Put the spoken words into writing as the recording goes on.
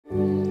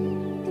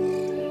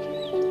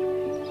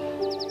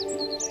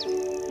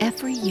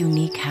Every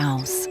unique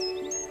house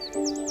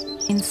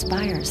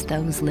inspires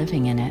those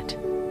living in it.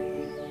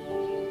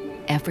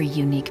 Every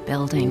unique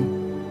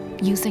building,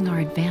 using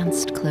our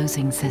advanced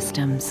closing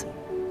systems,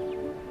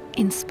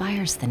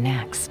 inspires the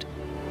next.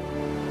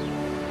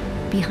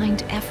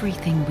 Behind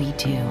everything we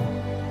do,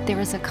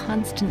 there is a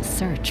constant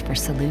search for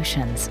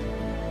solutions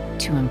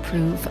to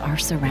improve our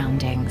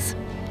surroundings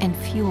and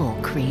fuel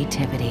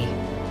creativity.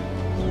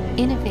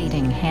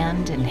 Innovating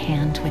hand in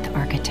hand with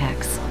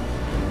architects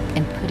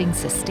and putting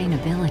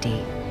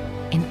sustainability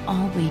in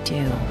all we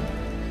do.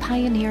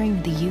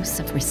 Pioneering the use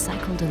of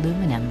recycled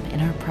aluminum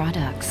in our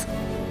products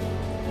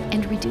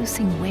and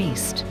reducing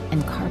waste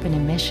and carbon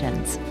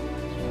emissions,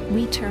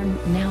 we turn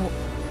now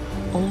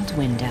old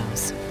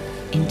windows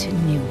into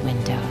new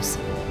windows,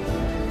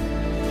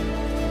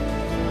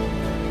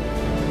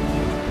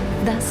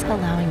 thus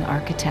allowing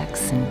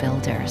architects and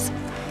builders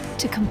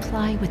to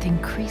comply with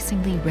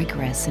increasingly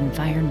rigorous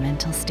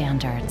environmental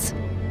standards.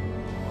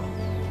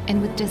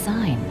 And with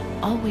design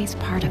always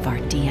part of our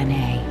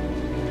DNA,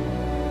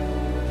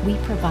 we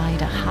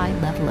provide a high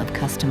level of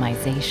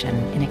customization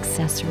in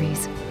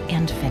accessories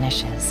and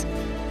finishes,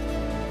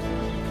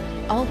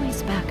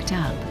 always backed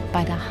up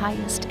by the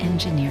highest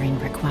engineering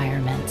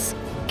requirements,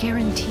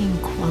 guaranteeing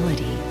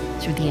quality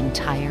through the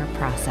entire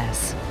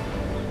process,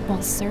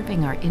 while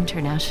serving our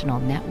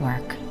international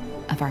network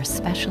of our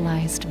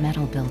specialized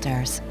metal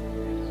builders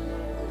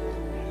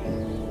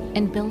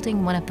and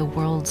building one of the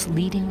world's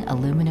leading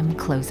aluminum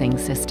closing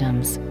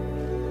systems.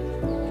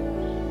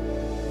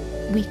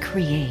 We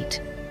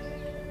create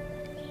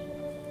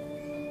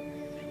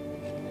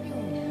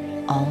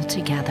all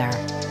together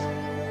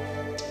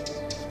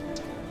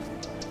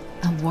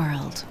a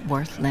world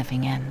worth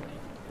living in.